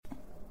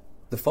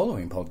The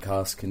following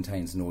podcast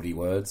contains naughty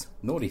words,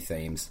 naughty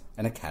themes,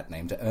 and a cat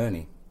named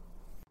Ernie.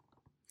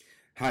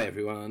 Hi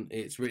everyone,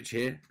 it's Rich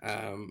here.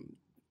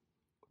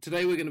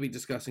 Today we're going to be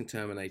discussing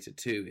Terminator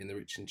 2 in the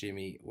Rich and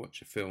Jimmy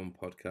Watch a Film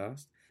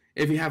podcast.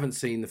 If you haven't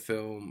seen the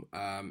film,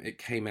 it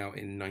came out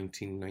in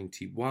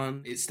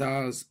 1991. It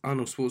stars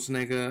Arnold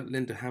Schwarzenegger,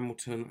 Linda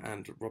Hamilton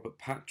and Robert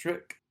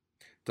Patrick.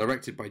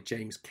 Directed by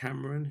James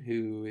Cameron,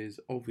 who is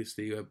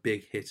obviously a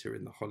big hitter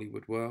in the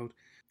Hollywood world.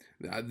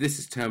 This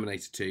is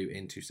Terminator 2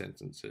 in 2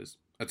 sentences.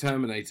 A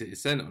Terminator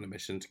is sent on a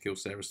mission to kill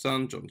Sarah's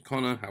son, John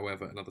Connor.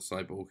 However, another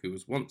cyborg who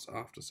was once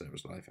after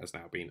Sarah's life has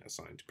now been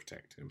assigned to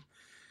protect him.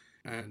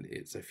 And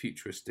it's a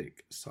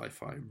futuristic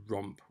sci-fi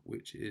romp,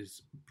 which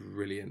is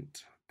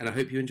brilliant. And I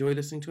hope you enjoy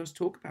listening to us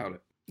talk about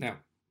it. Now,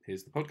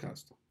 here's the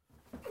podcast.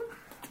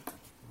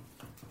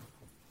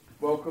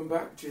 Welcome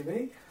back,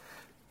 Jimmy.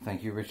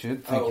 Thank you,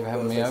 Richard. Thank you for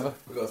having me over.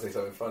 We've got to say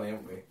something funny,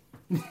 haven't we?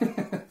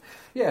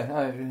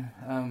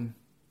 Yeah,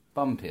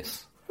 bum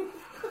piss.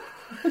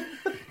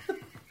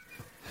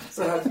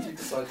 So how did you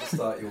decide to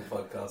start your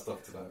podcast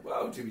off tonight?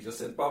 Well, Jimmy just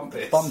said bum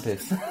piss. Bum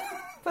piss.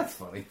 That's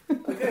funny.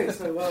 Okay,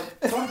 so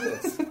bum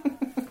piss.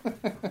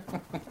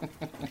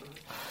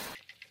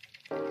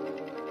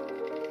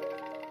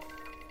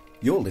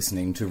 You're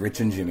listening to Rich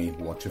and Jimmy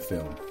Watch a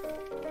Film.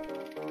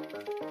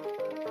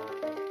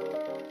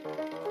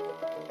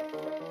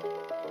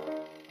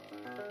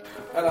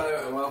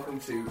 Hello and welcome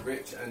to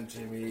Rich and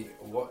Jimmy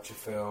Watch a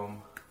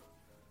Film.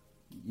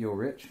 You're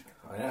Rich?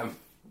 I am.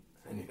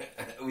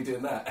 Are we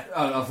doing that?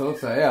 I thought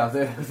so, yeah.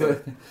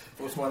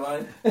 What's my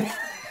line?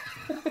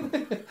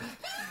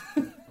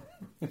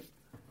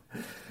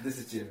 This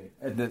is Jimmy.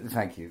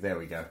 Thank you, there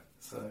we go.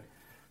 So,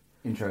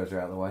 intros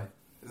are out of the way.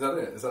 Is that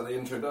it? Is that the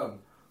intro done?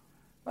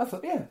 I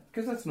thought, yeah,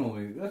 because that's what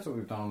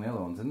we've done on the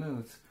other ones, isn't it?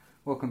 It's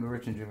welcome to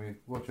Rich and Jimmy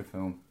Watch a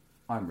Film.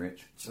 I'm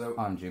Rich. So,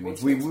 I'm Jimmy.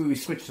 We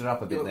switched it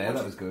up a bit there.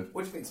 That was good.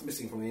 What do you think's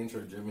missing from the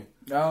intro, Jimmy?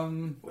 What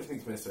do you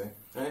think's missing?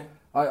 Eh?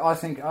 I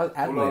think ad-lib.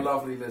 All our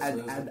lovely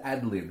listeners.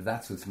 Ad-lib,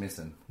 that's what's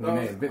missing. We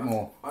need a bit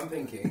more. I'm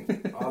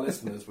thinking our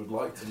listeners would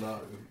like to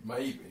know,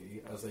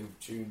 maybe, as they've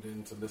tuned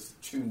in, they've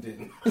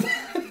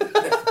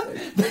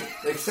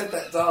set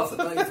that dial at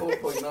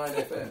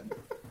 94.9 FM.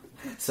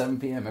 7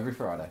 p.m. every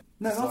Friday.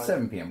 No, not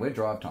 7 p.m. We're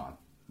drive time.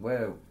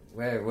 Where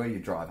you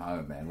drive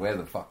home, man? Where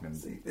the fucking...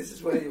 See, this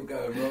is where you're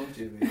going wrong,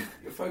 Jimmy.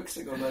 You're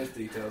focusing on those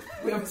details.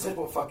 We haven't said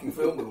what fucking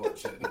film we're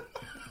watching.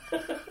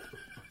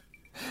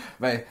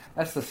 Mate,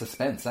 that's the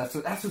suspense. That's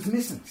what's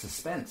missing.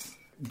 Suspense.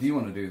 Do you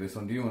want to do this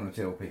one? Do you want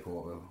to tell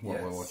people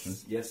what we're watching?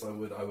 Yes, I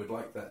would. I would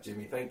like that,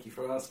 Jimmy. Thank you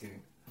for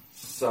asking.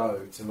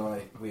 So,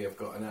 tonight we have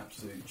got an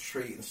absolute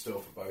treat in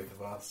store for both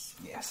of us.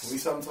 Yes. We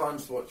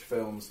sometimes watch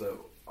films that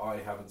I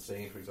haven't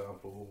seen, for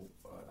example,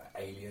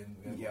 Alien.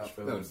 We watch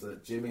films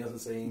that Jimmy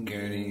hasn't seen.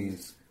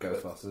 Goonies,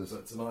 Ghostbusters.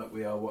 But tonight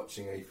we are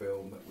watching a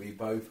film that we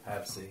both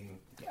have seen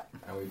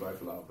and we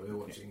both love. We're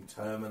watching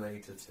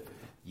Terminator 2.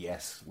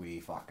 Yes,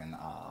 we fucking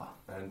are.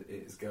 And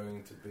it is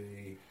going to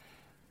be...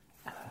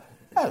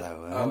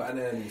 Hello, Ernie. Oh, and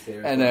Ernie's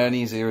here. And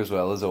Ernie's here as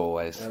well, as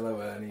always. Hello,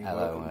 Ernie.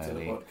 Hello, Welcome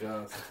Ernie. to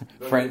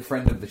the podcast.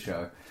 Friend of the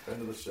show.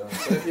 Friend of the show.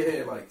 So if you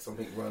hear like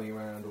something running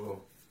around or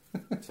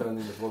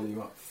turning the volume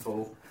up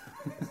full,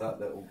 it's that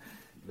little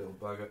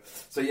bugger.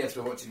 So yes,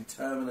 we're watching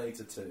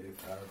Terminator 2,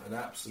 an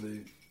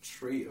absolute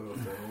treat of a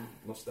film,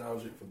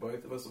 nostalgic for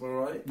both of us, am I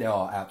right?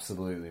 Yeah,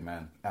 absolutely,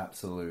 man,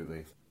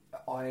 absolutely.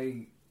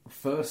 I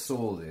first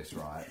saw this,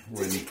 right?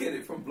 Did you get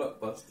it from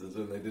Blockbusters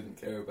when they didn't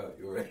care about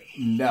your age?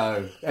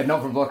 No, and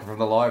not from from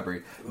the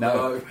library.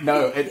 No,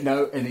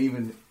 and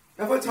even...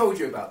 Have I told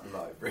you about the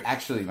library?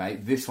 Actually,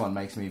 mate, this one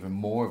makes me even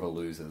more of a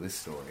loser, this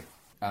story.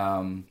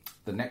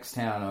 The next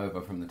town over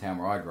from the town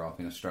where I grew up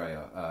in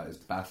Australia is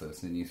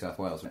Bathurst in New South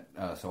Wales.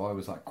 So I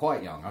was like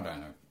quite young, I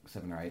don't know,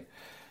 7 or 8.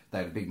 They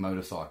had a big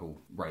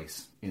motorcycle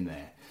race in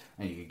there.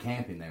 And you could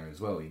camp in there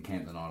as well. You could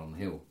camp the night on the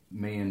hill.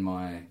 Me and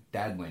my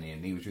dad went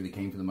in. He was really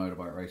keen for the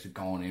motorbike race. We'd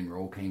gone in. We're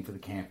all keen for the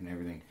camp and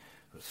everything.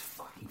 It was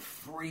fucking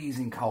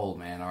freezing cold,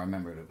 man. I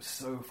remember it. It was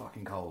so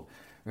fucking cold.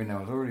 I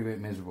was already a bit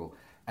miserable.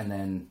 And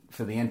then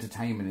for the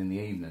entertainment in the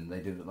evening, they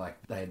did it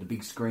like... They had the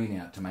big screen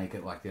out to make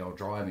it like the old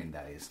drive-in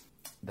days.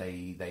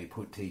 They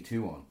put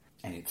T2 on,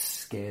 and it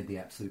scared the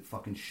absolute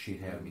fucking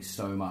shit out of me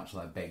so much that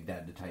I begged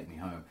Dad to take me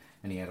home.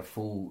 And he had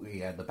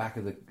the back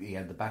of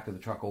the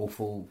truck all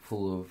full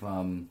of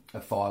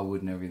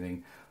firewood and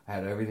everything. I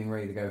had everything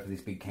ready to go for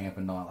this big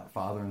camping night, like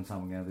father and son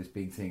were going to have this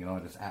big thing, and I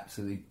just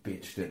absolutely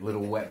bitched it,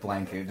 little wet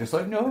blanket, just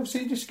like, no, I've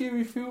seen a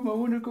scary film, I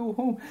want to go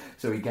home.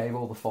 So he gave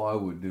all the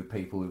firewood to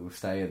people who were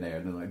staying there,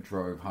 and then I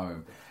drove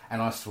home.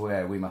 And I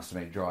swear we must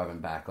have been driving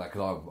back, like,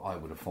 'cause I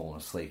would have fallen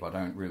asleep. I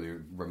don't really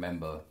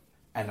remember.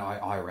 And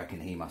I reckon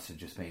he must have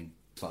just been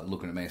like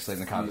looking at me asleep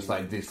in the car, just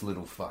like this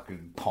little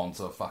fucking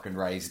poncer fucking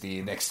raised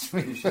ear next to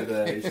me. You should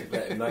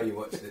let him know you're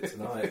watching it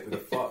tonight with a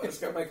fire. Let's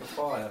go make a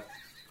fire.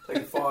 Take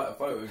a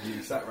photo of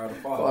you sat around a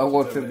fire. I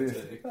watched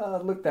this.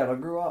 Oh, look, Dad, I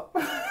grew up.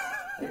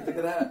 Hey, look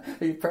at that.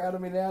 Are you proud of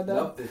me now, Dad?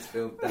 Love this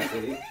film,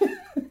 Daddy.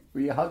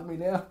 Will you hug me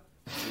now?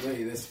 To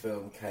me, this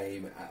film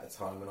came at a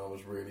time when I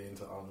was really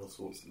into Arnold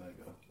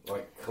Schwarzenegger.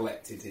 Like,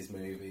 collected his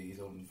movies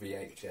on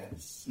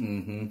VHS.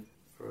 Mm-hmm.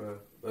 For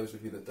those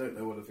of you that don't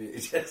know what a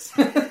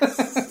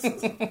VHS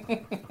is,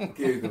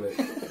 Google it.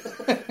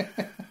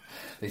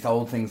 These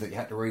old things that you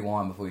had to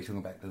rewind before you took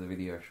them back to the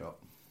video shop.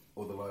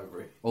 Or the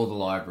library. Or the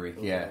library,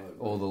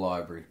 or the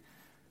library.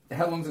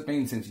 How long's it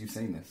been since you've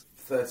seen this?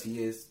 30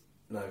 years.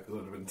 No, because it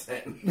would have been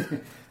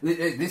 10.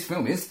 This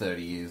film is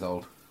 30 years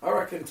old. I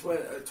reckon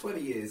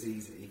 20 years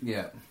easy.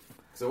 Yeah.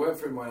 So I went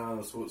through my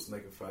Arnold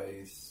Schwarzenegger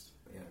phase,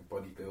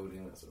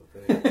 bodybuilding, that sort of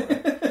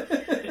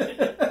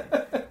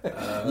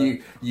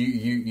thing.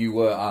 You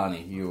were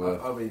Arnie. You were.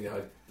 I mean,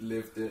 I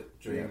lived it,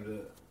 dreamed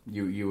it.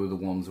 You were the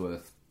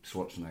Wandsworth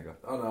Schwarzenegger.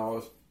 Oh no, I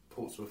was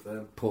Portsmouth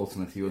then.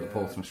 Portsmouth. You were the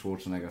Portsmouth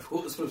Schwarzenegger.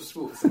 Portsmouth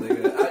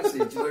Schwarzenegger.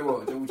 Actually, do you know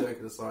what? All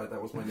joking aside,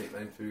 that was my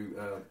nickname through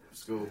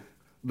school.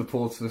 The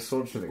Portsmouth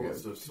Schwarzenegger.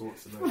 Portsmouth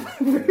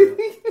Schwarzenegger.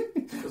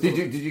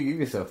 Did you give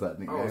yourself that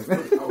nickname? I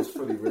was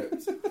fully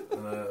ripped.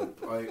 And,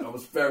 I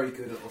was very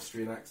good at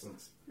Austrian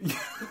accents.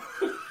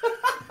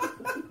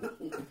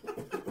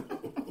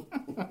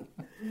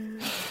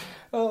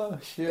 Oh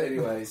shit.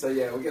 Anyway, so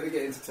yeah, we're going to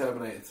get into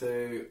Terminator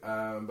 2,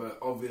 but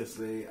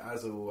obviously,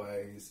 as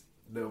always,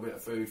 a little bit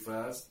of food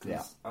first,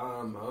 because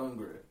I'm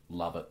hungry.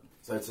 Love it.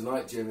 So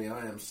tonight, Jimmy,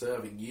 I am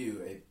serving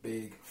you a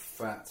big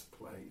fat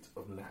plate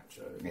of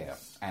nachos. Yeah,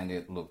 and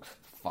it looks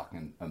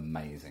fucking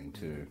amazing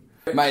too.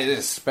 Mate, this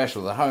is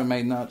special. The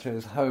homemade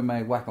nachos,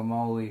 homemade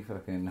guacamole,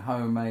 fucking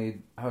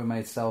homemade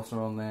salsa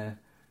on there.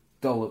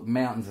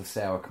 Mountains of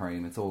sour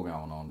cream, it's all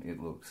going on. It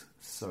looks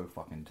so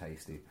fucking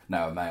tasty.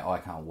 No, mate, I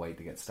can't wait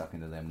to get stuck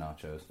into them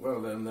nachos.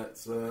 Well then,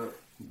 let's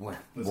why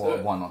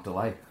not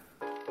delay?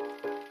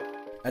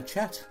 A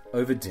chat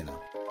over dinner.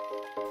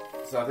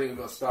 So I think we've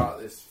got to start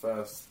this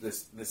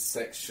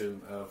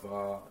section of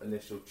our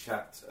initial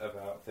chat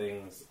about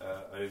things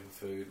over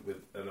food with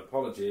an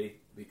apology,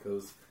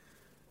 because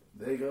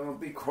they're going to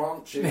be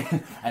crunchy.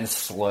 And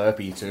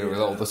slurpy too, with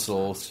all the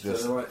sauce.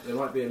 Just... So there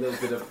might be a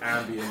little bit of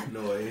ambient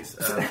noise.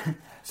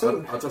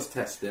 I'll just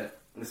test it.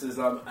 This is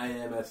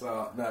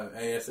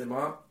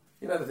ASMR.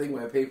 You know the thing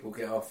where people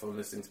get off on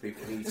listening to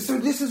people eating. So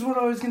this is what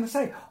I was going to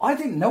say. I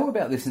didn't know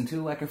about this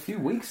until like a few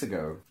weeks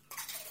ago.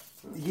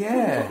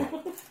 Yeah.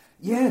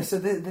 Yeah, so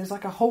there's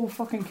like a whole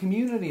fucking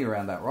community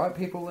around that, right?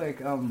 People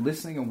like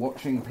listening and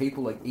watching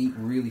people like eat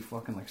really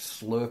fucking like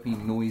slurpy,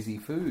 noisy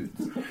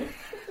foods.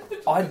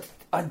 I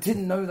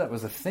didn't know that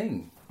was a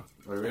thing.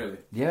 Oh, really?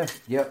 Yeah,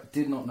 yep,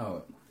 did not know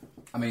it.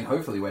 I mean,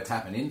 hopefully we're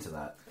tapping into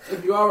that.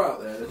 If you are out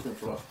there listening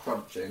to us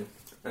crunching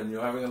and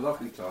you're having a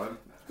lovely time,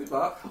 good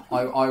luck.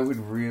 I would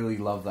really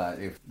love that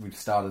if we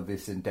started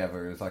this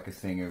endeavour as like a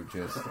thing of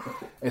just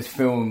as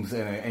films,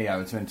 and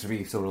it's meant to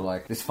be sort of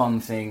like this fun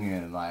thing,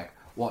 and like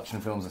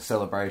watching films a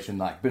celebration,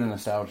 like bit of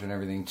nostalgia and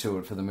everything to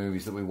it for the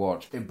movies that we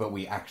watch. But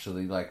we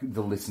actually, like,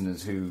 the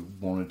listeners who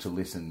wanted to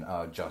listen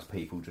are just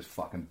people just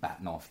fucking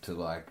batting off to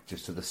like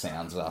just to the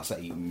sounds of us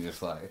eating,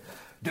 just like,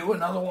 do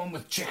another one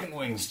with chicken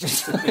wings.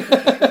 Just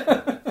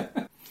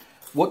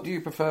What do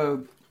you prefer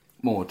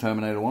more,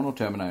 Terminator 1 or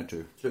Terminator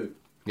 2? 2.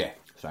 Yeah,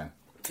 same.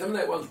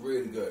 Terminator 1's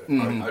really good.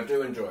 Mm-hmm. I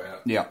do enjoy it.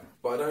 Yeah.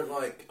 But I don't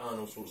like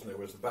Arnold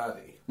Schwarzenegger as the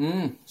baddie.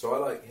 Mm. So I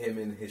like him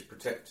in his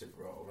protective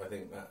role. I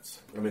think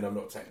that's... I mean, I'm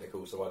not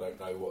technical, so I don't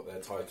know what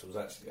their titles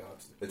actually are.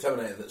 The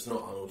Terminator that's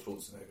not Arnold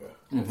Schwarzenegger,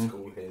 let's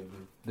call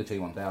him... The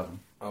T-1000.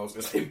 I was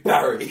going to say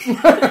Barry.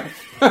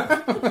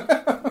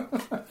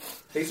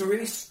 He's a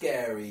really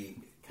scary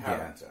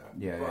character.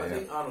 Yeah, but I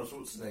think Arnold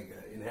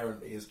Schwarzenegger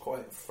inherently is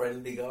quite a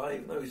friendly guy,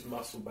 even though he's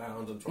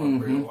muscle-bound and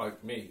trying to be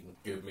like me.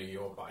 Give me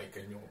your bike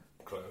and your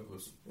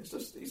clothes. It's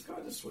just, he's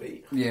kind of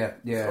sweet. Yeah.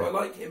 So I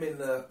like him in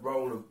the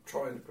role of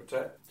trying to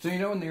protect. So you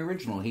know, in the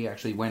original, he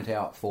actually went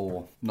out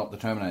for, not the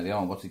Terminator, the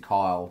other one,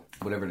 Kyle,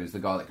 whatever it is, the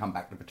guy that come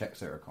back to protect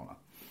Sarah Connor.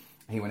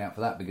 He went out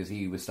for that because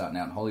he was starting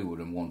out in Hollywood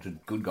and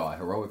wanted good guy,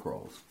 heroic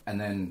roles.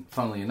 And then,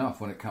 funnily enough,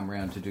 when it come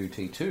around to do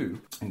T2,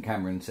 and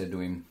Cameron said to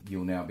him,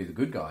 you'll now be the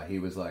good guy, he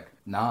was like,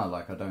 nah,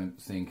 like, I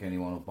don't think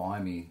anyone will buy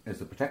me as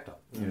the protector.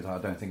 He was like,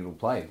 I don't think it'll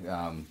play.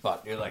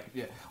 But you're like,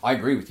 yeah, I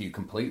agree with you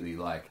completely.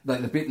 Like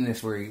the bit in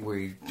this where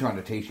you're trying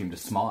to teach him to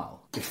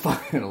smile is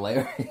fucking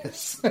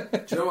hilarious. Do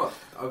you know what?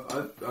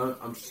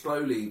 I'm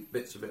slowly,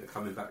 bits of it are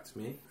coming back to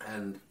me,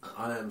 and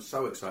I am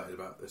so excited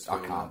about this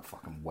film. I can't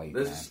fucking wait,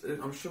 man.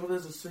 I'm sure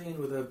there's a scene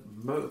with a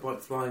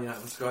motorbike flying out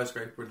of a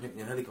skyscraper and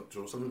hitting a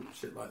helicopter or some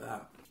shit like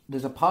that.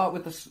 There's a part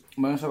with the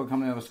motorcycle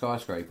coming out of a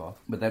skyscraper,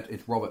 but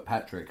it's Robert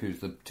Patrick, who's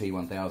the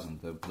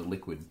T-1000, the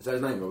liquid. Is that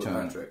his name, Robert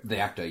Patrick? The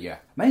actor, yeah.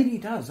 Maybe he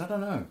does, I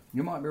don't know.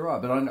 You might be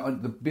right, but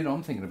the bit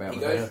I'm thinking about...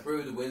 He goes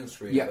through the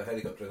windscreen of the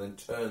helicopter and then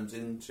turns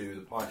into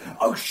the pilot.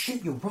 Oh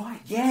shit, you're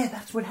right. Yeah,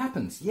 that's what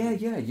happens. Yeah,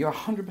 you're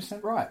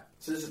 100% right.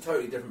 So this is a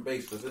totally different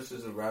beast, because this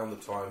is around the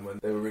time when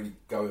they were really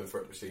going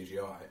for it with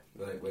CGI,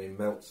 like when he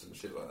melts and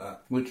shit like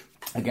that. Which,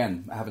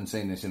 again, I haven't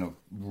seen this in a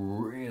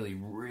really,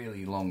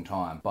 really long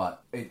time,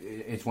 but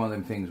it's one of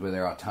them things where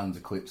there are tons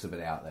of clips of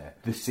it out there.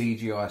 The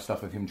CGI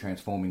stuff of him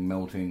transforming,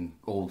 melting,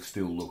 all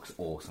still looks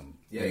awesome.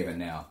 Yeah, even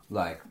now.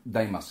 Like,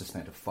 they must have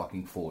spent a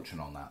fucking fortune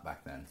on that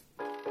back then.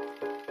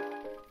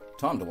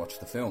 Time to watch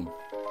the film.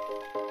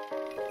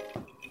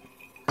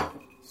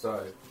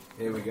 So,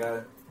 here we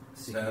go.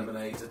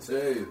 Terminator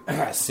 2.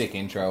 Sick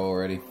intro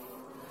already.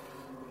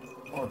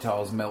 Oh,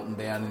 tiles melting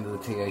down into the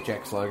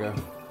THX logo.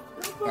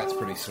 That's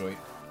pretty sweet.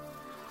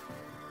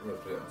 We'll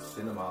put it in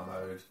cinema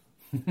mode.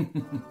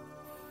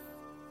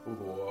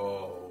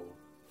 Whoa.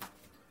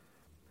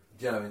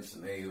 Do you know,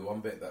 instantly, the one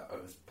bit that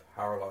has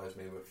paralysed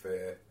me with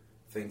fear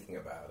thinking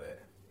about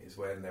it is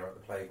when they're at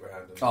the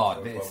playground. And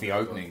Oh, it's the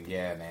opening.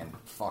 Yeah, man.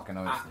 Fucking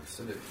opening.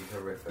 Absolutely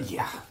horrific.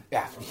 Yeah.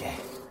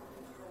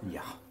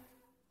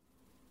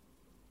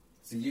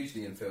 So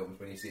usually in films,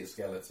 when you see a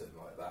skeleton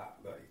like that,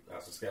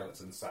 that's a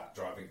skeleton sat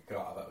driving a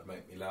car, that would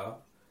make me laugh.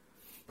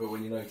 But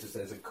when you notice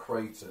there's a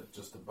crater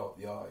just above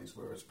the eyes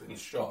where it's been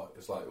shot,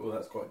 it's like, oh,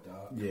 that's quite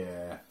dark.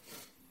 Yeah.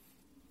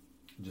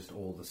 Just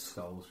all the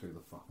skulls through the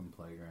fucking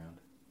playground.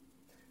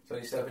 It's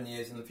only 7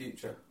 years in the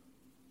future.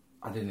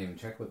 I didn't even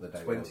check what the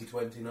date was.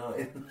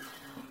 2029.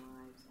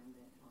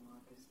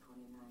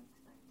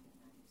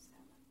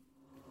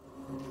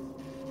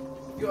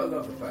 You gotta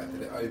love the fact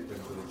that it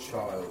opens with a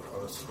child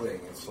on a swing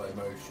in slow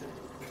motion,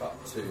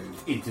 cut to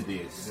Into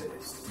this. sort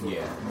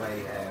of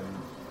mayhem,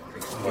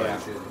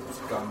 explosions,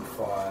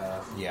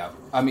 gunfire. Yeah.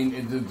 I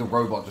mean, the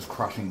robot just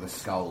crushing the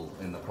skull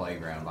in the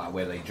playground, like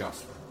where they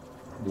just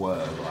were,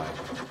 like...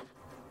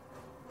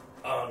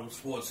 Arnold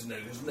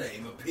Schwarzenegger's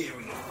name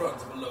appearing in front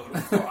of a load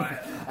of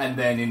fire. and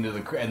then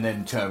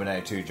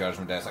Terminator 2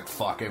 Judgment Day. It's like,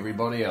 fuck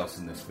everybody else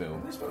in this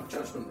film. They spelled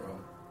judgment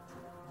wrong.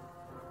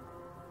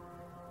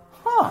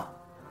 Huh.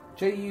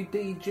 Judgment.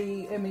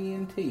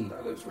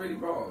 That looks really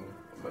wrong.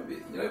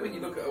 Maybe, you know when you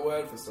look at a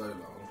word for so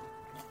long?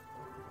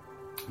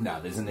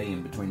 No, there's an E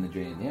in between the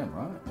G and the M,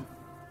 right?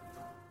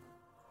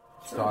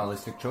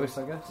 Stylistic choice,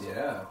 I guess?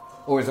 Yeah.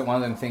 Or is it one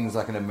of them things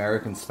like an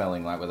American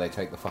spelling, like where they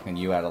take the fucking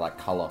U out of like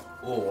colour?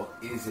 Or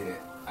is it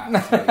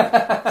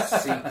actually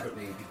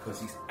secretly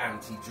because he's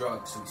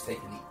anti-drug, so he's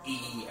taking the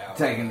E out?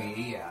 Taking the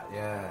E out,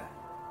 yeah.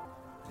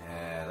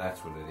 Yeah, that's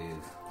what it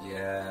is.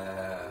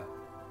 Yeah.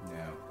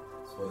 Yeah.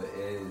 That's what it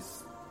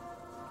is.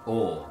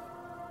 Or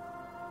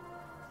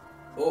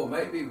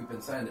maybe we've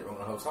been saying it wrong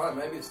the whole time.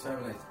 Maybe it's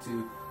Terminator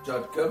 2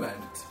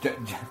 Judgment.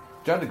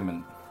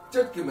 Judgment.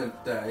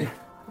 Judgment Day.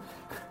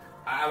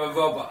 I am a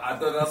robot. I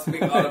do not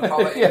speak other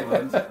power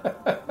England.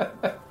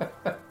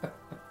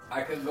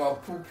 I can go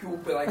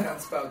poop, but I can't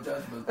spell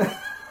judgment.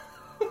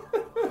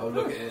 Oh,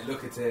 look at it,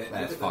 look at it.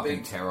 That's look at fucking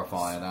the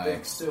terrifying, eh?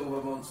 big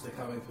silver monster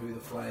coming through the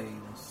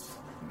flames.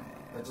 Man.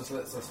 That just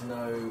lets us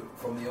know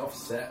from the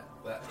offset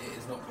that it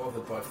is not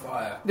bothered by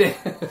fire.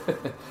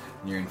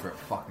 You're in for a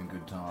fucking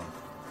good time.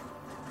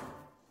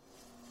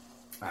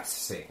 That's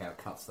sick how it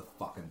cuts the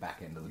fucking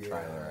back end of the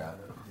trailer out.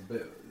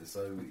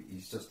 So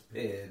he's just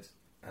appeared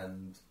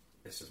and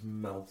it's just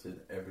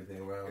melted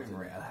everything around him.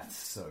 That's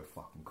so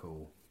fucking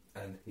cool.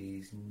 And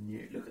he's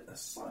new. Look at the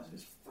size of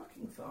his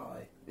fucking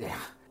thigh. Yeah.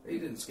 He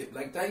didn't skip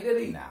leg day, did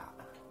he? Nah.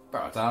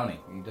 Bro, it's Arnie.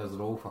 He does it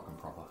all fucking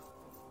proper.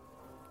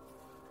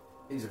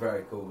 He's a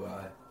very cool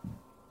guy.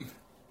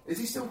 Is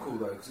he still cool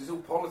though? Because he's all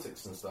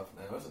politics and stuff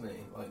now, isn't he?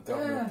 Like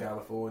governor of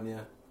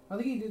California. I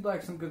think he did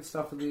like some good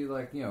stuff with the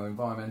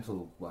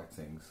environmental like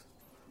things.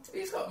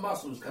 He's got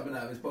muscles coming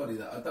out of his body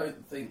that I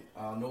don't think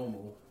are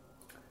normal.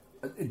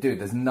 Dude,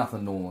 there's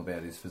nothing normal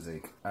about his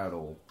physique at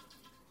all.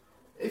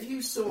 If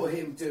you saw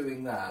him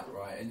doing that,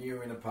 right, and you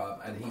were in a pub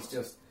and he's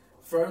just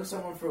thrown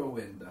someone through a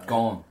window,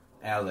 Gone.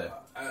 Out of there.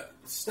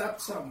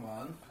 stabbed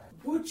someone,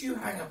 would you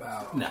hang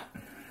about? No.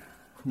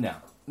 No.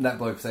 That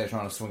bloke's there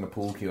trying to swing a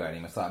pool cue at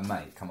him. It's like,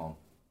 mate, come on.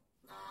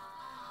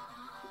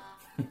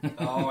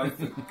 Oh, I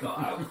forgot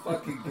how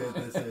fucking good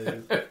this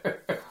is.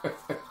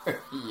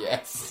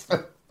 Yes.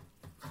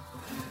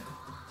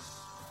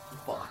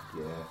 Fuck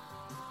yeah.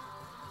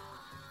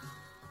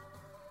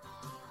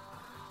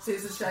 See,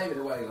 it's a shame in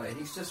a way. Like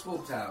he's just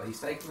walked out.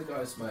 He's taken the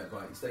guy's smoke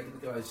bike. He's taken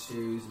the guy's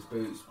shoes, his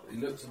boots. He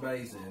looks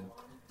amazing,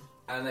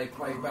 and they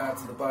play bad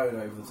to the bone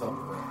over the top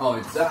of it. Oh,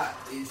 that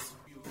is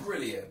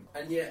brilliant.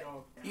 And yet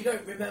you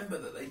don't remember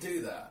that they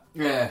do that.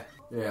 Yeah.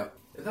 Yeah.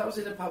 If that was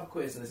in a pub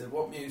quiz and they said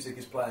what music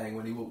is playing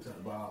when he walks out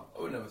the bar,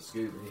 I would know it's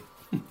Scooby.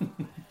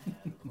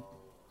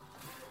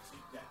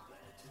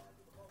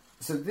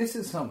 So this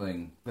is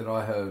something that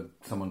I heard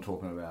someone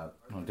talking about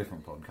on a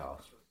different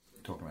podcast,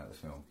 talking about this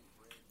film.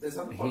 There's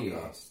other Here,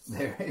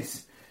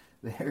 podcasts.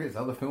 there is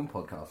other film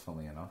podcasts,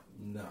 funnily enough.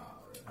 No.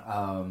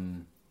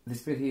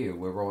 This bit here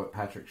where Robert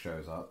Patrick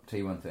shows up,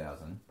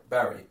 T-1000.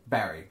 Barry.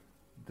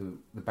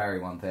 The Barry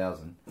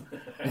 1000. Good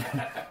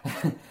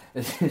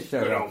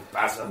old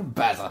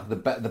Bazza.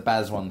 The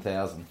Baz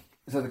 1000.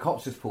 So the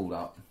cops just pulled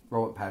up.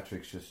 Robert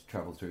Patrick's just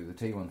travelled through the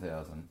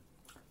T-1000.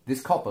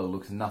 This copper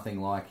looks nothing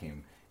like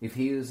him. If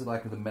he is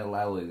like the metal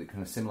alloy that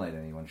can assimilate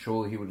anyone,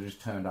 surely he would have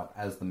just turned up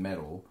as the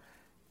metal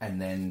and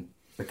then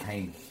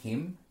became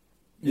him.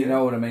 You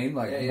know what I mean?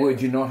 Like,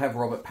 would you not have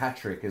Robert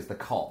Patrick as the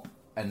cop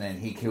and then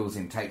he kills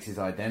him, takes his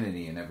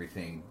identity and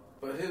everything?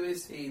 But who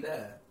is he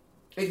there?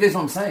 That's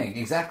what I'm saying.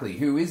 Exactly.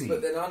 Who is he?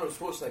 But then Arnold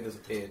Schwarzenegger's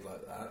appeared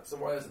like that. So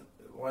why isn't?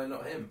 Why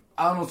not him?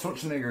 Arnold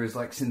Schwarzenegger is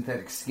like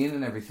synthetic skin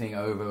and everything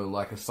over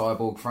like a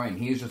cyborg frame.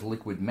 He is just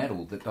liquid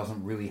metal that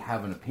doesn't really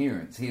have an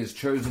appearance. He has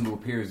chosen to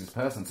appear as this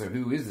person. So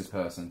who is this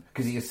person?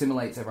 Because he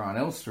assimilates everyone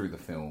else through the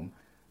film.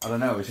 I don't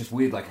know. It's just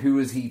weird. Like, who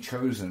has he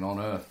chosen on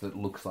Earth that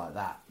looks like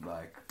that?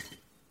 Like,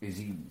 is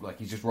he like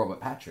he's just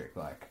Robert Patrick?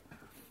 Like,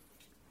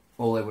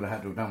 all they would have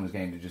had to have done was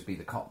get him to just be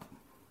the cop.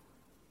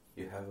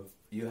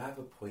 You have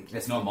a point.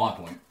 It's not my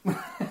point.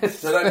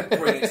 So don't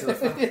bring it to the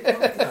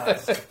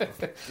podcast.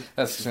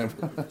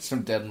 That's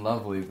from Dead and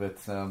Lovely, but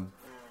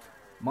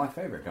my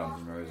favourite Guns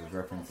N' Roses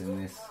reference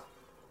in this,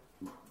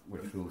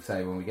 which we'll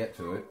say when we get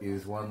to it,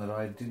 is one that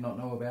I did not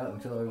know about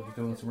until I was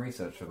doing some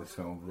research for this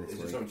film this Is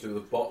week. it something to do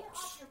with a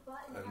box,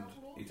 and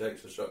he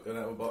takes a shotgun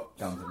out of a box?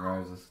 Guns N'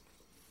 Roses.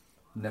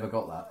 Never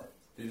got that.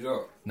 Did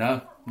you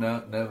not?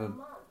 No, never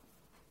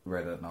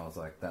read it, and I was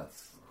like,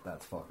 that's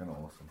fucking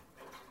awesome.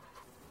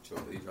 Sure,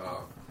 these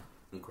are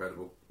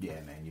incredible. Yeah,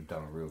 man, you've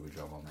done a real good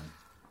job on them.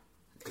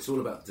 It's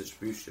all about the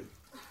distribution.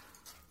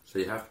 So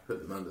you have to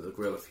put them under the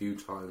grill a few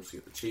times to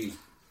get the cheese.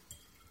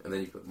 And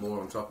then you put more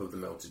on top of the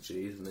melted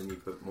cheese, and then you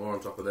put more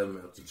on top of them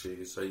melted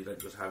cheese, so you don't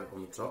just have it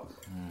on the top.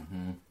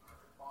 Mm-hmm.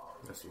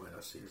 That's the way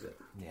I see it.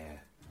 Yeah.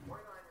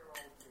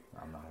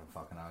 I'm not going to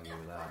fucking argue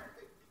with that.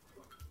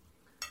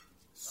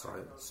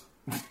 Science.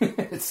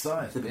 It's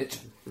science, bitch.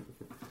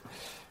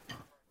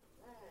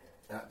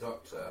 That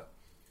doctor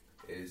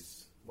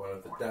is one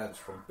of the dads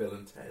from Bill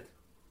and Ted.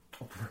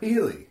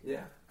 Really?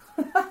 Yeah.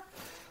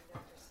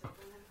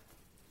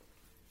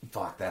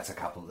 Fuck, that's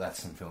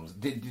some films.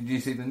 Did you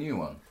see the new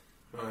one?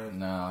 Right.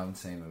 No, I haven't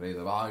seen it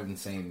either. I haven't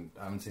seen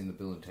the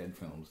Bill and Ted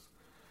films.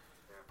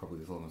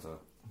 Probably as long as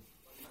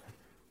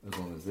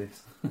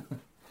this. There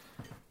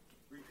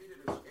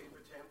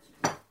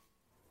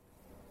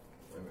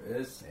it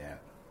is. Yeah.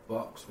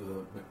 Box with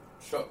a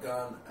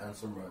shotgun and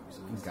some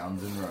roses.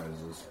 Guns N'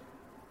 Roses.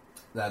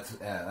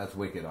 That's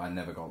wicked. I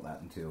never got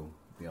that until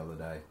the other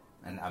day.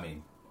 And I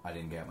mean, I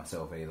didn't get it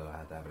myself either. I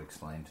had to have it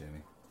explained to me.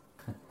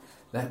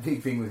 That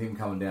big thing with him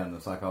coming down,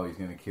 it's like, oh, he's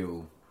going to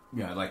kill,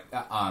 like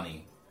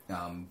Arnie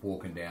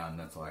walking down.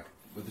 That's like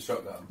with the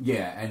shotgun.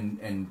 Yeah,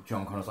 and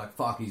John Connor's like,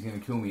 fuck, he's going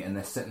to kill me. And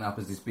they're setting up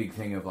as this big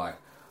thing of like,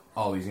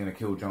 oh, he's going to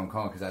kill John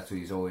Connor because that's what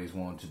he's always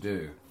wanted to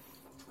do.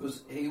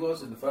 Because he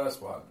was in the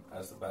first one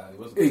as the bad,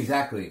 wasn't he?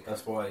 Exactly.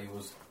 That's why he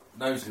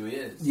knows who he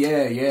is.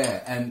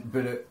 Yeah,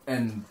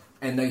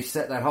 and they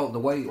set that whole, the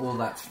way all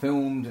that's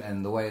filmed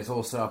and the way it's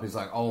all set up is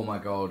like, oh my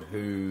god,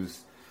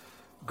 who's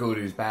good,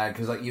 who's bad?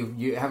 Because like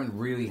you haven't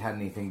really had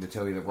anything to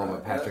tell you that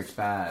Robert Patrick's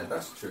bad.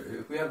 That's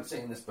true. We haven't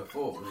seen this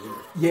before.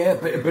 Yeah,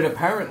 but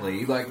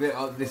apparently, like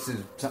this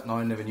is something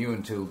I never knew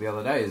until the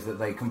other day, is that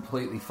they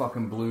completely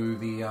fucking blew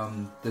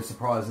the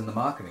surprise in the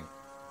marketing.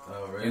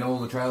 Oh, really? In all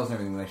the trailers and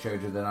everything, they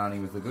showed you that Arnie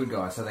was the good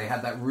guy. So they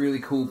had that really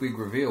cool big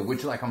reveal,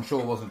 which, like, I'm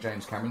sure wasn't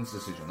James Cameron's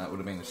decision. That would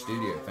have been a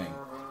studio thing.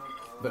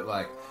 But,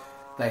 like,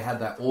 they had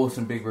that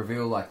awesome big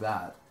reveal like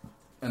that.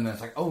 And then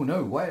it's like, oh,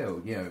 no,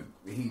 wow,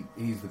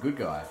 he's the good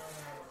guy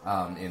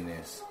in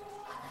this.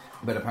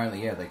 But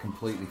apparently, yeah, they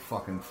completely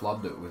fucking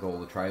flubbed it with all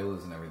the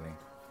trailers and everything.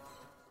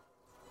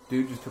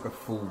 Dude just took a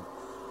full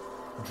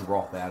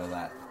drop out of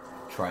that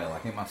trailer.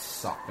 Like, it must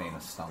suck being a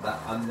stuntman.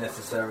 That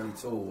unnecessarily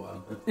tall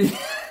one.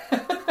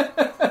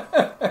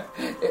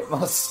 It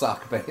must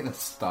suck being a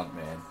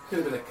stuntman. Could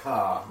have been a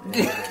car.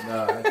 Yeah,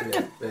 no, it'd be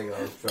a big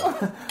old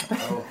truck.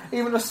 Oh.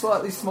 Even a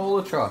slightly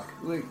smaller truck.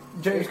 Like,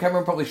 James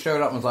Cameron probably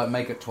showed up and was like,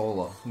 make it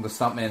taller. And the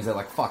stuntman's there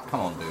like, fuck, come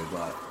on, dude.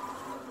 Like,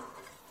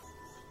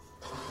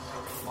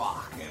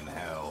 fucking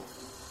hell.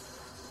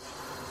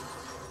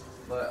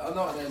 Like, I'm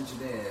not an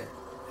engineer.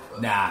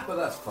 Nah. But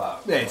that's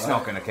fucked. Yeah, it's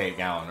not going to keep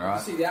going, right?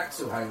 You see the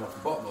axle hanging off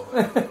the bottom of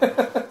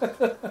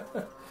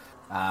it.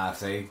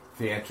 See?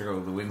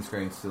 Theatrical, the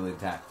windscreen's still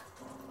intact.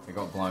 It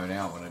got blown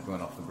out when it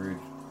went off the bridge.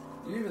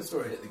 You even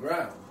saw it hit the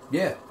ground.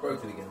 Yeah.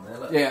 Broke it again there,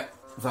 look. Yeah.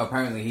 So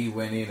apparently he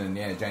went in and,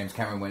 yeah, James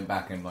Cameron went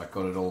back and, like,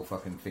 got it all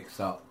fucking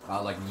fixed up,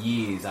 like,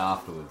 years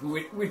afterwards.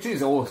 Which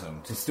is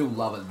awesome, to still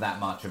love it that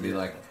much and be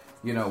like,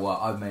 you know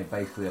what, I've made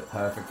basically a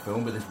perfect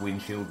film, but this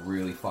windshield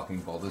really fucking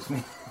bothers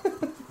me. I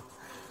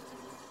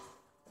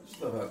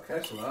just love how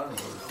casual Arnie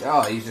is.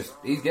 Oh,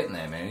 he's getting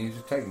there, man. He's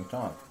just taking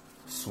time.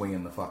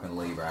 Swinging the fucking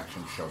lever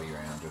action shotty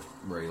around, just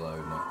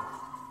reloading it.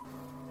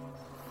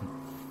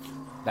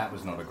 That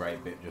was not a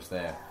great bit just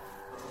there.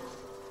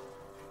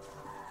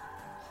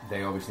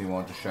 They obviously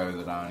wanted to show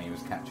that Arnie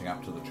was catching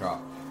up to the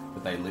truck,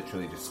 but they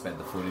literally just sped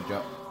the footage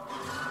up.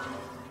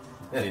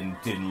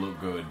 Didn't look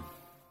good.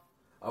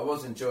 I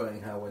was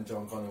enjoying how when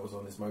John Connor was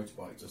on his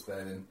motorbike just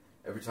then, and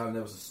every time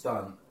there was a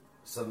stunt,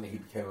 suddenly he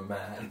became a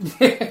man.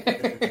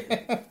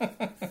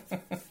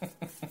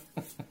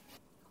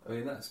 I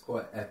mean, that's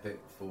quite epic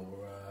for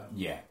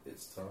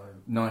its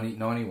time.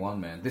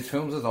 91, man. This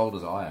film's as old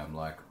as I am,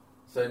 like.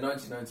 So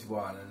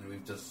 1991, and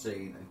we've just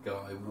seen a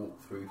guy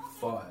walk through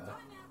fire,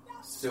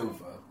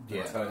 silver,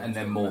 and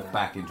then morph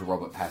back into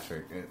Robert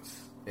Patrick.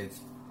 It's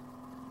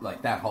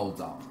like, that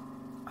holds up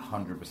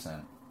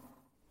 100%.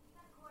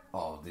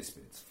 Oh, this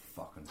bit's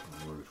fucking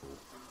brutal.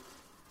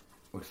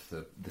 With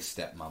the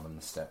stepmom and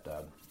the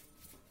stepdad.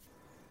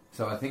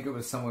 So I think it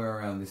was somewhere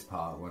around this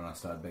part when I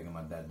started begging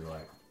my dad to,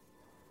 like,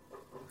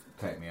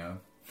 take me home.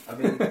 I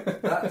mean,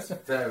 that's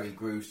very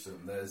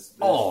gruesome. There's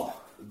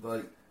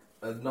like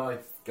a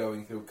knife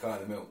going through a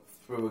carton of milk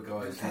through a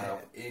guy's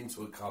mouth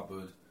into a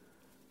cupboard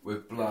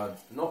with blood.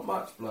 Not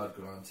much blood,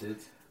 granted.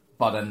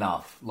 But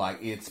enough. Like,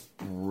 it's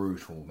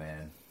brutal,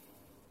 man.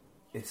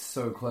 It's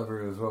so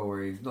clever as well,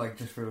 where he's, like,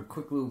 just for a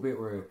quick little bit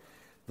where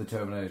the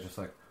Terminator's just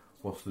like,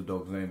 what's the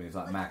dog's name? And he's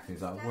like, Max. And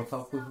he's like, what's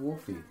up with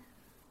Wolfie?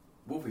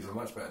 Wolfie's a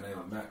much better name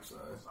than Max,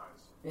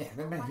 though. Yeah,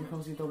 but man, who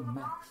calls your dog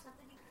Max?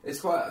 It's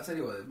quite. I tell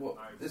you what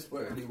this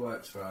really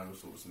works for Arnold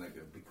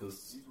Schwarzenegger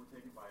because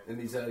in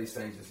these early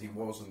stages he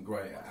wasn't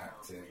great at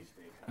acting.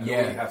 And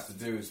all he has to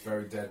do is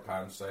very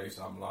deadpan say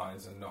some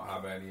lines and not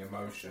have any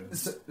emotion.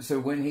 So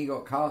when he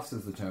got cast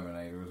as the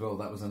Terminator as well,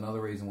 that was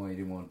another reason why he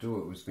didn't want to do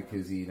it, was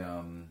because he'd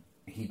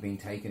been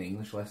taking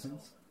English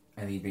lessons.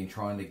 And he'd been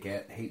trying to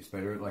get heaps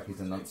better at, like, his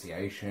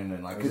enunciation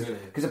and, like,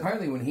 because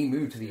apparently when he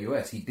moved to the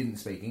US he didn't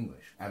speak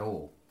English at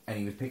all, and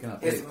he was picking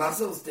up his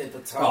muscles did the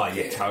talking.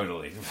 Oh yeah,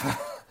 totally.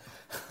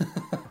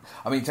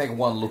 I mean, take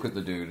one look at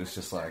the dude, it's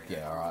just like,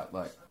 yeah, alright,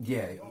 like,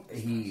 yeah,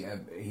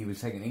 he was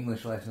taking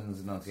English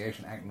lessons,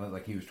 enunciation, acting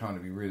like he was trying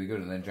to be really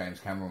good, and then James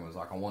Cameron was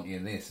like, I want you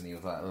in this, and he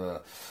was like,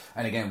 ugh.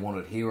 And again,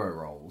 wanted hero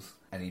roles,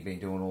 and he'd been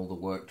doing all the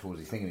work towards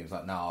his thing, and he was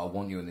like, no, I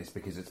want you in this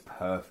because it's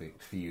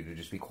perfect for you to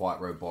just be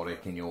quite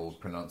robotic in your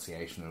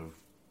pronunciation of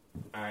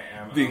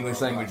the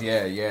English language.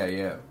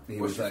 Yeah.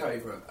 What's your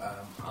favourite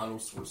Arnold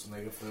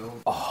Schwarzenegger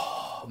film?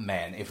 Oh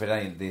man, if it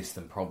ain't this,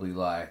 then probably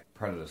like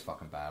Predator's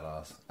fucking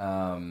badass.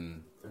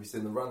 Have you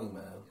seen The Running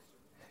Man?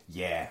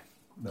 Yeah,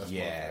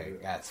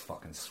 that's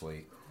fucking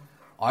sweet.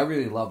 I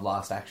really love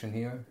Last Action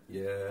Hero.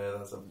 Yeah,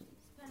 that's a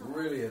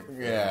brilliant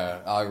film. Yeah,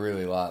 I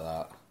really like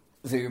that.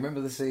 So you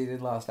remember the scene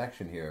in Last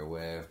Action Hero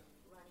where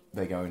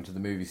they go into the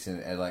movie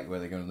like where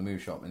they go into the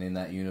movie shop, and in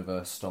that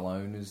universe,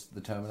 Stallone is the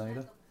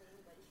Terminator?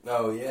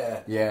 Oh,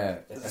 yeah. Yeah,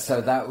 so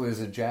that was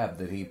a jab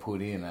that he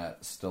put in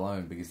at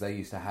Stallone, because they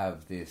used to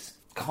have this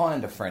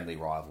kind of friendly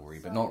rivalry,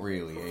 but not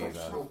really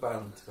either.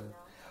 Banter.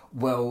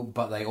 Well,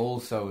 but they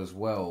also, as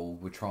well,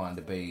 were trying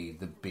to be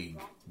the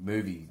big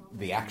movie,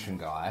 the action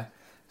guy,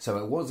 so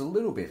it was a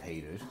little bit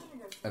heated,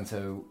 and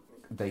so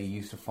they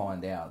used to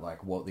find out,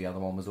 like, what the other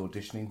one was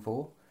auditioning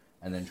for,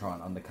 and then try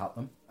and undercut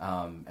them.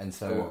 And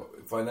so...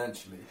 What,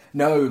 financially?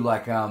 No,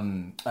 like,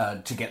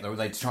 to get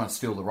they'd try and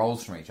steal the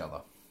roles from each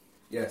other.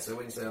 Yeah, so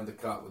when you say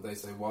undercut, would they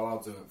say, well,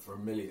 I'll do it for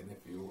 $1 million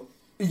if you want?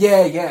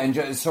 Yeah,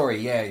 and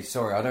sorry, I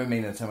don't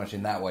mean it so much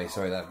in that way.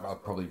 Sorry, that I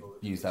probably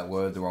used that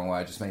word the wrong way.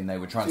 I just mean they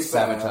would try and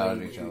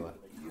sabotage each other.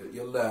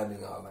 You're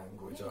learning our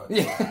language, aren't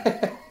you?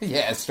 Yeah,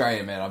 yeah,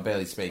 Australian, man. I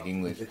barely speak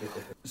English.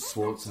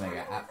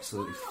 Schwarzenegger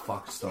absolutely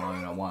fucked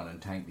Stallone on one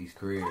and tanked his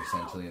career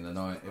essentially in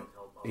the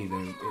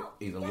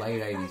either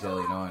late 80s,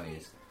 early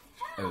 90s.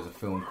 There was a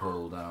film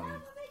called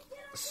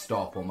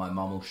Stop or My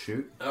Mum Will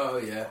Shoot. Oh,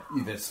 yeah.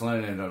 That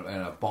Stallone ended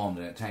up bombed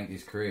and it tanked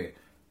his career.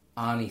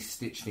 Arnie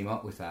stitched him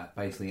up with that.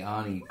 Basically,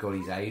 Arnie got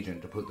his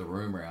agent to put the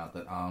rumour out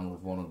that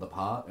Arnold wanted the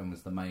part and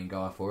was the main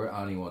guy for it.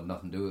 Arnie wanted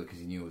nothing to do with it because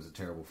he knew it was a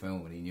terrible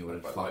film and he knew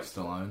it had fucked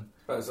Stallone.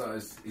 But it's like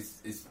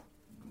his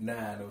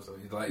nan or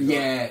something. Like,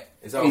 yeah,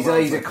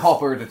 he's a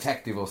cop or a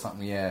detective or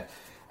something, yeah.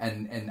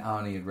 And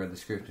Arnie had read the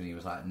script and he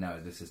was like, no,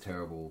 this is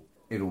terrible.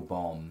 It'll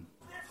bomb.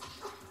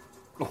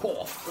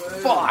 Oh,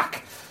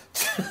 fuck!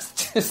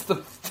 Just the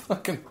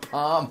fucking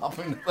palm up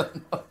into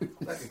the nose.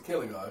 That could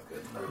kill a guy,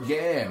 couldn't it?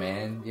 Yeah,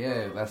 man.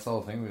 Yeah, that's the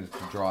whole thing, was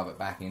to drive it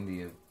back into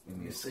your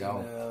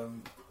skull.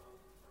 Seen,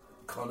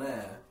 Con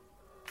Air?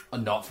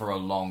 Not for a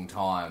long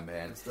time,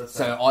 man.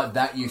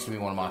 That used to be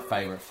one of my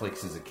favourite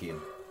flicks as a kid.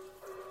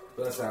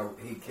 But that's how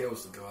he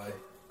kills the guy.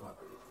 Like,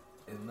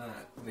 in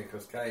that,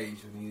 Nicolas Cage,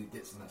 when he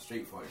gets in that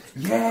street fight.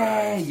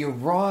 Yeah, you're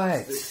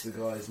right. Sticks the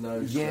guy's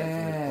nose straight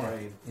through his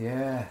brain.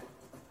 Yeah.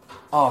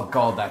 Oh,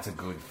 God, that's a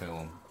good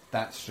film.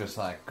 That's just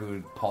like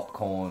good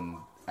popcorn,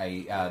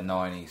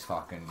 90s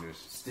fucking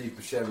just... Steve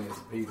Buscemi as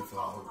a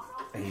paedophile.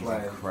 He's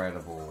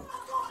incredible.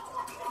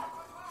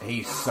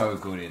 He's so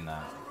good in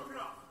that.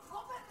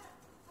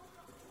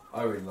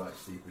 I really like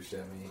Steve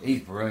Buscemi. He's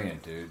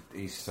brilliant, dude.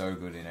 He's so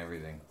good in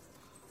everything.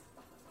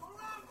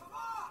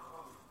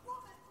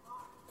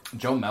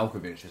 John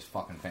Malkovich is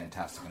fucking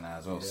fantastic in that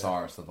as well. Yeah.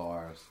 Cyrus the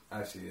Virus.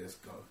 Actually, it's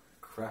got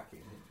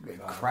cracking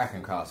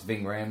cast.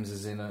 Ving Rhames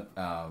is in it.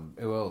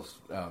 Who else?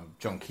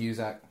 John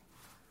Cusack.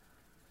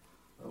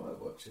 I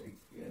might watch it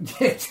again.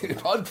 Yeah,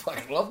 dude, I'd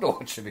fucking love to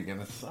watch it again.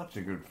 It's such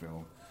a good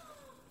film.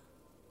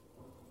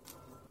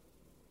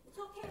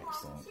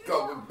 Excellent.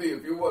 Come with me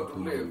if you want to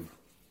live.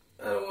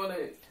 I don't want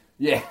it.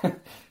 Yeah.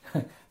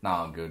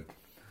 Nah, I'm good.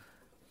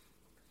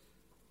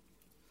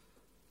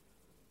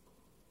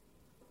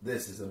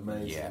 This is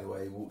amazing, the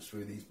way he walks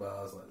through these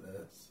bars like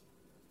this.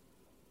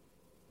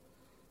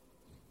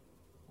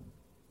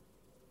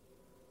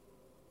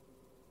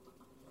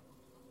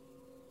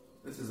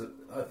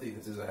 I think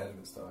this is ahead of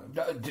its time.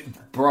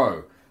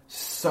 Bro,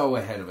 so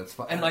ahead of its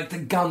time. And like the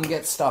gun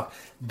gets stuck.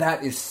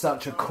 That is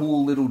such a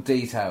cool little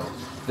detail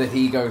that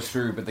he goes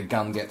through but the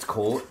gun gets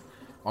caught.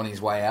 on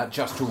his way out,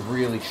 just to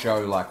really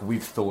show, like,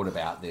 we've thought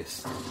about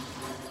this.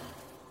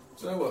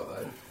 Do you know what,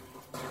 though?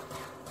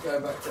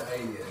 Going back to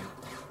Alien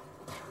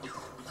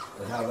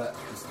and how that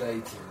was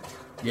dated.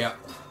 Yeah.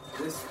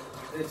 This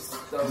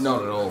doesn't.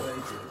 Not at all.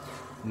 Dated.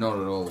 Not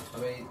at all. I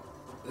mean,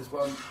 there's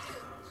one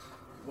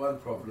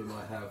problem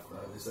I have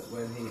though is that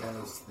when he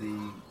has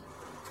the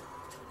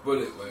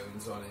bullet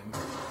wounds on him,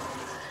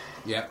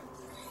 Yeah.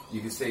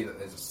 you can see that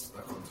they're just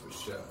stuck onto his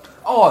shirt.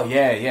 Oh,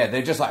 yeah.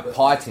 They're just like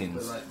pie But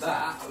tins. like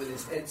that, with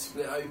his head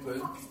split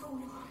open.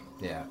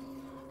 Yeah.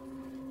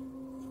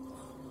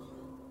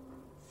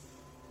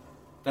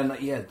 And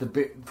like, yeah, the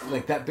bit,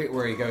 like that bit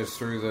where he goes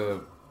through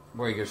the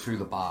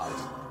bars,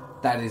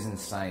 that is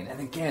insane. And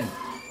again,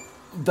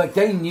 like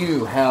they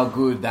knew how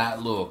good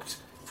that looked.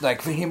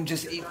 Like for him,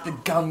 just if the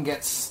gun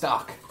gets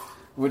stuck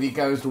when he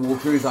goes to walk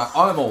through, he's like,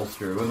 I'm all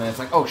through, and then it's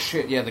like, oh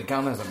shit, yeah, the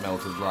gun hasn't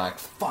melted. Like,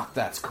 fuck,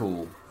 that's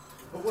cool.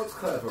 But what's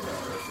clever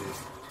about this is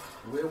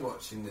we're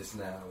watching this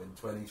now in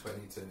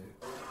 2022.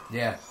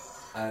 Yeah.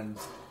 And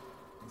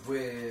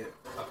we're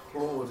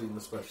applauding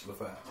the special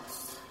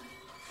effects.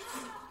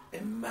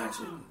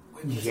 Imagine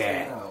when this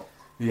came out.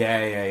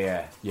 Yeah.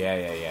 It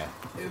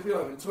would be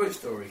like when Toy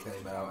Story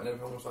came out and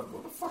everyone was like,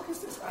 what the fuck is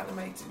this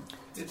animated,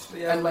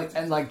 digitally animated?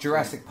 And like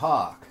Jurassic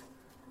Park.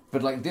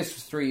 But like this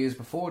was 3 years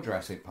before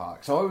Jurassic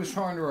Park. So I was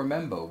trying to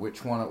remember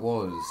which one it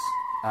was,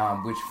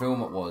 which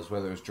film it was,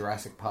 whether it was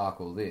Jurassic Park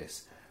or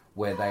this,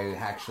 where they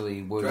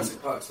actually would...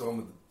 Jurassic Park's the one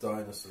with the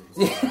dinosaurs.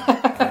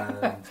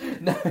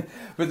 No,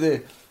 but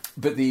the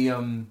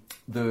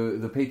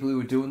people who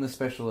were doing the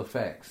special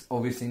effects,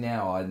 obviously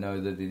now I know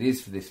that it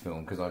is for this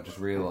film because I just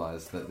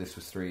realised that this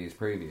was 3 years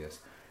previous.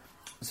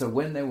 So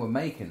when they were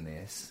making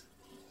this,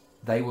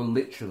 they were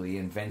literally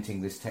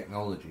inventing this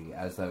technology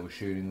as they were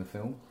shooting the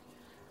film.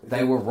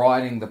 They were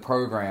writing the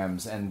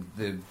programs and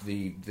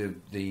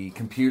the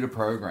computer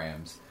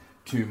programs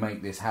to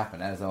make this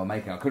happen as they were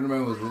making it. I couldn't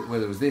remember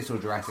whether it was this or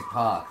Jurassic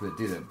Park that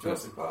did it.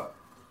 Jurassic Park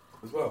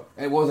as well.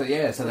 It wasn't,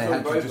 yeah, so they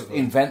had to just them.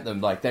 invent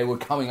them. Like, they were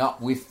coming up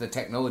with the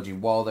technology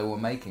while they were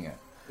making it.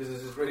 Because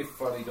there's this really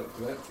funny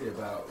documentary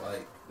about,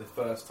 like, the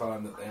first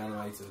time that they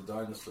animated a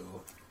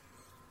dinosaur.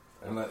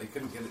 And, like, they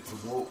couldn't get it to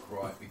walk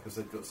right because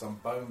they'd got some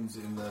bones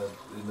in the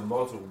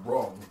model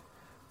wrong.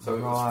 So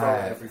it was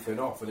throwing everything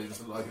off, and it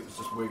just looked like it was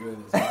just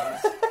wiggling its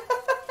hands.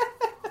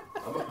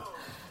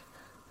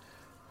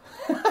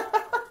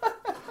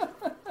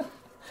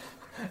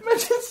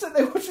 Imagine sitting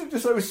there watching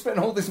just like we spent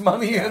all this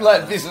money and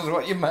like this is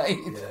what you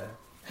made.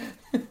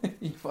 Yeah.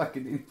 You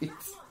fucking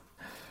idiots.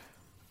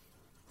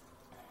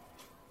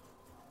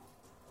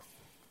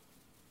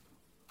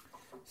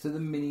 So the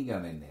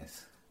minigun in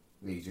this,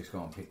 he's just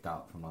gone and picked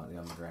up from like the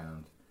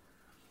underground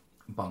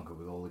bunker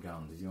with all the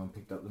guns. He's gone and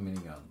picked up the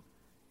minigun.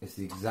 It's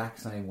the exact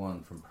same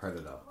one from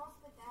Predator,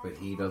 but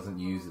he doesn't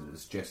use it.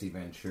 It's Jesse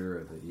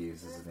Ventura that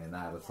uses it in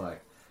that. It's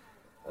like...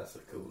 That's a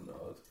cool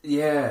nod.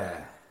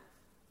 Yeah.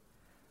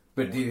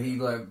 But did he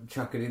like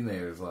chuck it in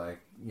there as like,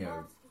 you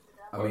know...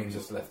 I mean,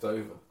 just left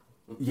over.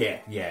 Yeah,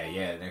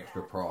 an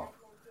extra prop.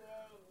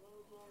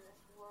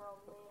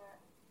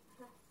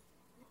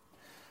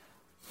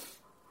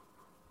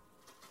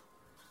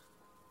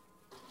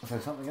 So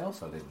something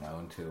else I didn't know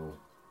until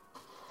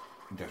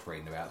just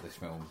reading about this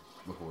film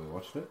before we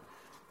watched it.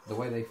 The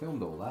way they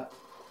filmed all that.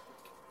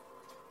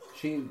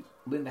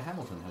 Linda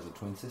Hamilton has a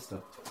twin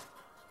sister.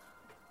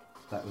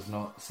 That was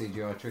not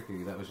CGI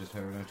trickery. That was just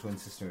her and her twin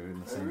sister in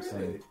the same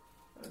scene.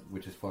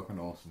 Which is fucking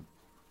awesome.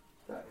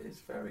 That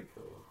is very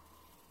cool.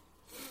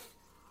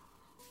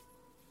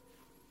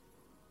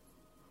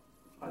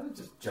 I'd have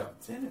just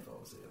jumped in if I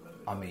was here.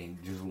 I mean,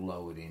 just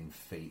lowered in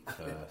feet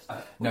first.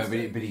 No,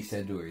 but he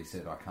said to her,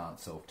 I can't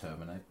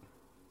self-terminate.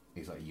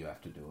 He's like, you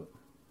have to do it.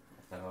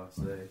 Oh, I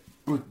see.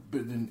 But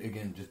then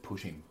again, just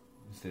push him.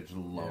 Instead of just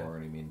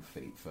lowering him in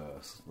feet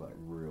first. Like,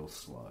 real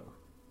slow.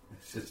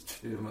 It's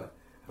just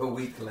a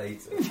week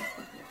later.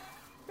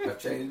 I've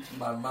changed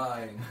my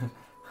mind.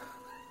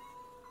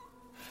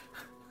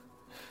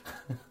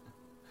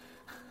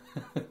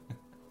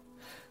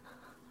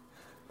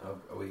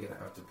 Are we going to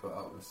have to put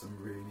up with some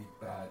really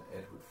bad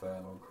Edward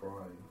Furlong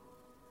crying?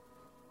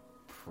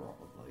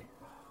 Probably.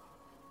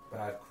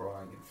 Bad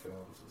crying in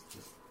films is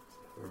just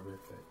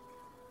horrific.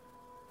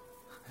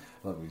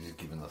 Like we're just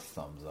giving the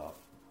thumbs up.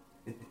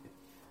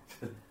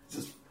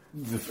 Just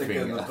The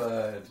flicking the finger.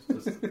 bird.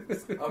 Just,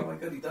 oh my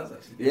god, he does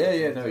actually.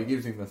 Yeah, he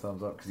gives him the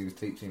thumbs up because he was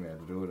teaching me how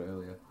to do it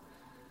earlier.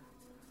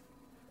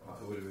 Oh,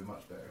 it would have been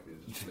much better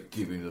if he just flicked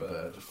Give him the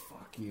bird. Just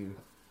fuck you.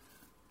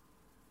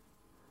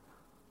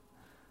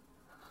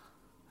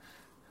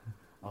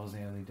 I was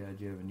the only dad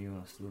you ever knew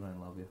and I still don't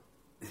love you.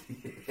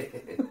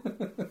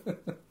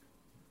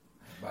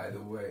 By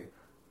the way,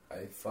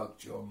 I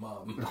fucked your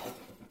mum.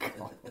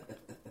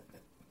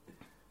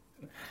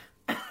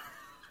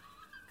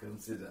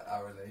 Consider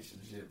our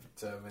relationship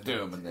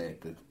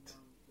terminated.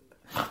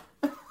 I'll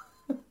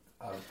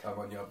come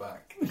on your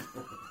back.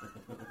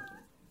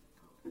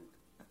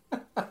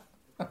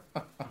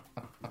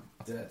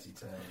 Dirty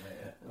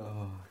Terminator.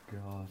 Oh,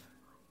 God.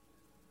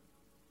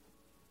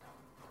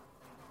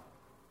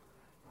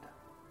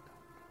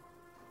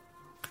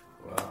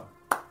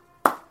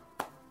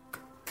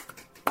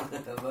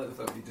 looks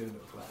like you're doing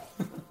it flat.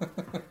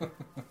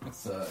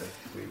 So,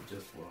 we've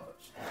just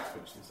watched... I'll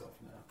switch this off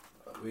now.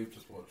 We've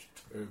just watched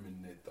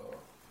Terminator.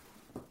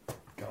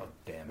 God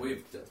damn it.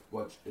 We've just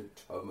watched the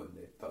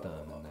Terminator.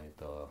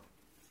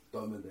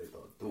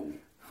 Terminator 2.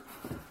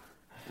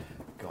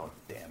 God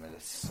damn it,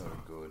 it's so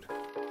good.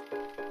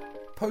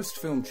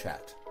 Post-film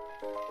chat.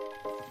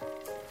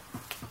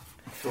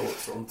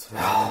 Thoughts on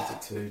Terminator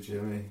 2,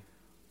 Jimmy?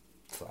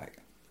 It's like,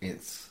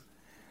 it's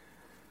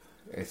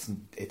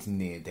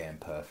near damn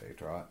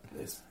perfect, right?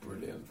 It's a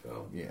brilliant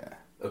film. Yeah.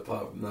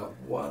 Apart from that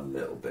one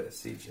little bit of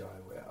CGI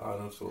where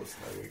Arnold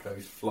Schwarzenegger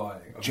goes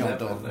flying.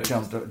 Jumped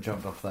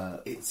off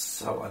that. It's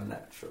so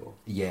unnatural.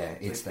 Yeah,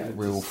 it's that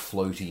real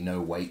floaty, no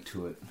weight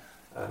to it.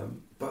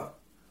 But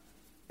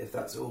if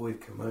that's all we've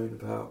moaned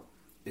about,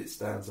 it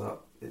stands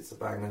up. It's a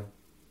banger.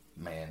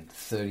 Man,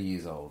 30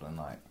 years old and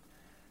like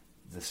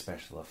the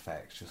special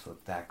effects just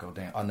look that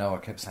goddamn. I know I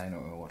kept saying it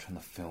when we were watching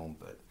the film,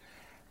 but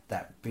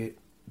that bit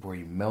where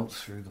he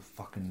melts through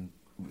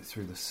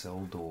the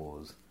cell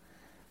doors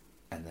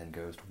and then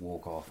goes to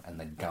walk off and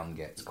the gun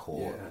gets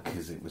caught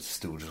because it was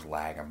still just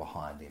lagging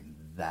behind him.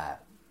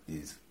 That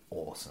is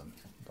awesome.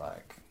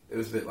 Like, it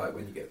was a bit like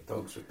when you get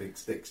dogs with big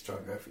sticks trying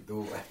to go through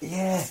doorways.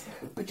 Yeah,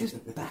 but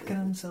just backing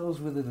themselves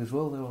with it as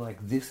well. They were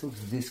like, this looks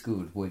this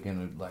good. We're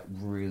going to like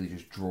really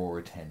just draw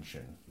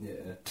attention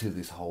to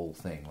this whole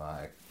thing.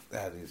 Like,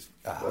 that is...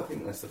 Well, I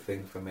think that's the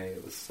thing for me.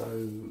 It was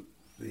so...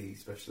 The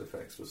special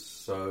effects were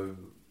so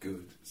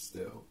good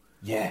still.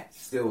 Yeah.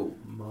 Still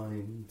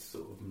mind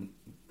sort of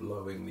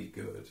blowingly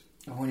good.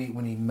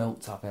 When he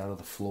melts up out of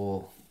the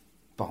floor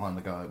behind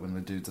the guy, when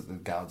the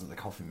guards at the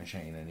coffee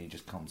machine and he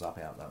just comes up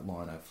out that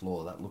lino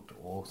floor, that looked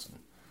awesome.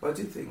 But I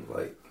do think,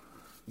 like,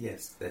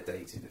 yes, they're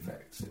dated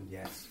effects, and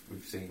yes,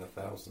 we've seen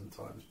 1,000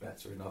 times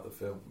better in other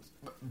films.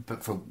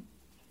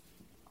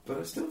 But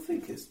I still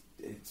think it's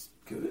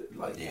good.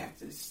 Like,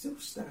 it still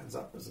stands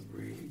up as a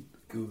really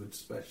good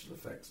special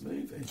effects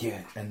movie.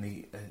 Yeah, and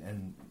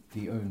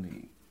the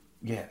only...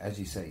 Yeah, as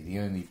you say, the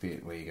only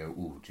bit where you go,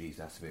 ooh, geez,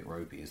 that's a bit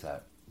ropey, is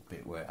that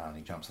bit where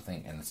Arnie jumps the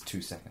thing, and it's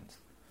 2 seconds.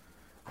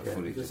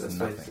 Because let's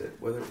face it,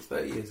 whether it's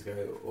 30 years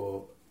ago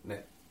or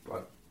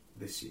like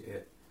this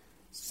year,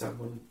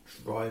 someone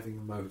driving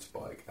a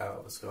motorbike out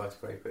of a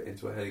skyscraper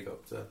into a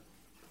helicopter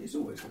is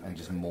always going to and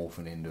just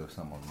morphing into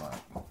someone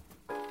like...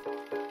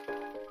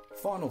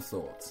 Final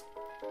thoughts.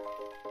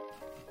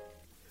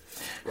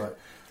 Right,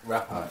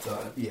 wrap up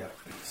time. Yeah.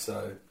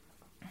 So...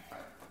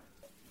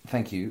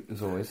 Thank you,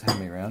 as always,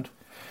 having me around.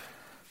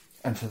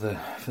 And for the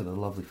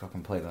lovely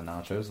fucking plate of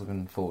nachos.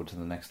 Looking forward to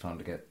the next time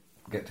to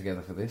get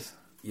together for this.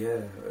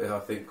 Yeah, I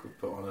think we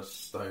put on a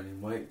stone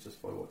in weight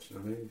just by watching a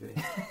movie.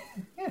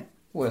 Yeah,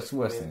 worse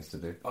things to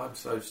do. I'm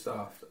so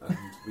stuffed, and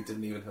we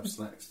didn't even have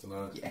snacks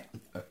tonight. Yeah,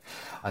 no.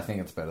 I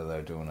think it's better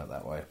though doing it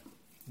that way,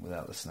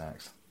 without the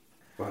snacks.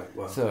 Right.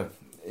 Well. So,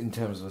 in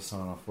terms of a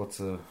sign off, what's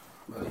a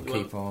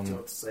keep on? Do you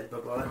want to say bye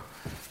bye?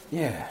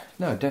 Yeah,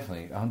 no,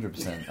 definitely,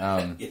 100%.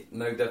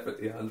 No,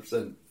 definitely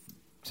 100%.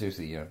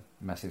 Seriously,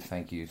 massive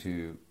thank you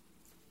to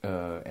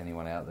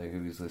anyone out there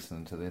who is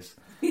listening to this,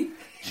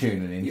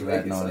 tuning into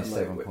that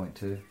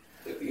 97.2.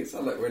 It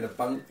sounds like we're in a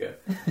bunker.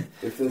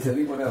 If there's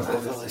anyone else there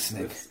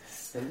listening,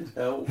 send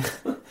help.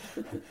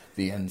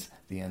 The ends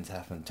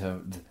happened.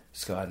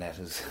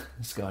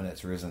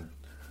 Skynet's risen.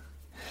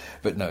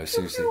 But no,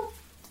 seriously.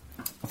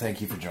 Thank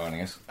you for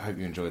joining us. I hope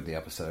you enjoyed the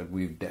episode.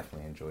 We've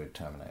definitely enjoyed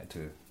Terminator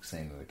 2.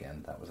 Seeing it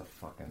again, that was a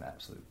fucking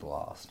absolute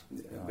blast.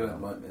 Yeah, I'm going to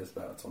have nightmares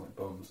about atomic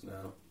bombs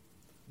now.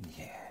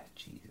 Yeah,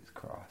 Jesus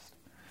Christ.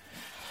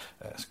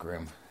 That's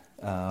grim.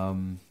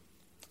 And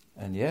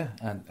yeah,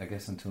 and I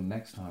guess until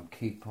next time,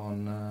 keep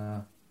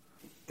on...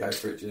 Go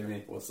for it,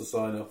 Jimmy. What's the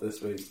sign-off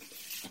this week?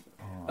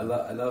 I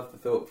love the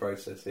thought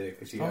process here.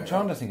 I'm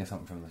trying to think of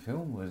something from the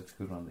film where it's a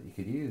good one that you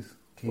could use.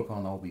 Keep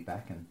on, I'll be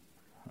backing.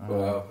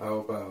 Well, how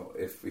about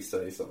if we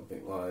say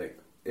something like,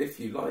 if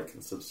you like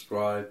and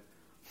subscribe,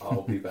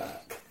 I'll be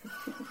back.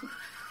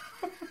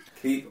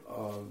 Keep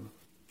on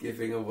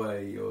giving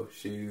away your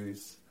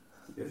shoes,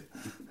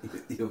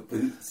 your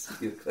boots,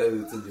 your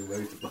clothes and your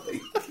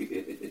motorbike.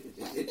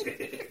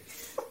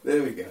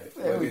 There we go.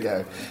 There we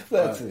go.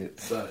 That's it.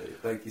 So,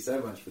 thank you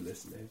so much for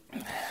listening.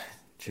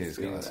 Cheers, it's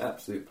been guys. An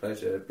absolute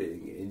pleasure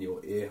being in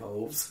your ear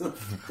holes.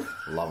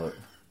 Love it.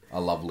 I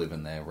love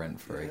living there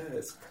rent free. Yeah,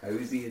 it's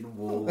cosy and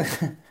warm.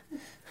 A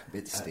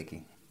bit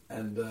sticky.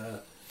 And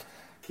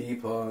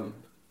keep on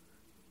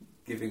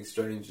giving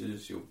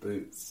strangers your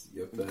boots,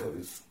 your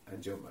clothes,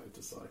 and your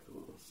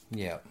motorcycles.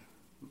 Yeah.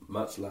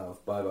 Much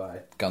love. Bye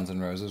bye. Guns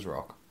N' Roses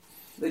rock.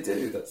 They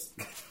do. That's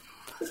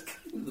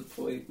kind of the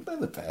point. They're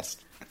the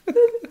best.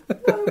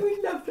 Oh,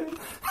 we love them.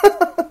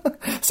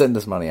 Send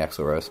us money,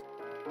 Axl Rose.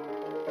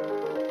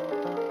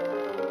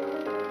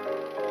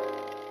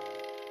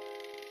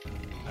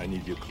 I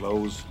need your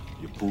clothes,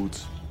 your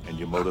boots, and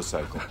your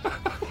motorcycle.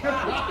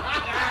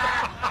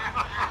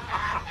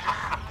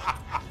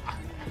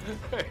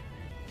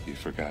 You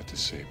forgot to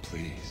say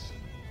please.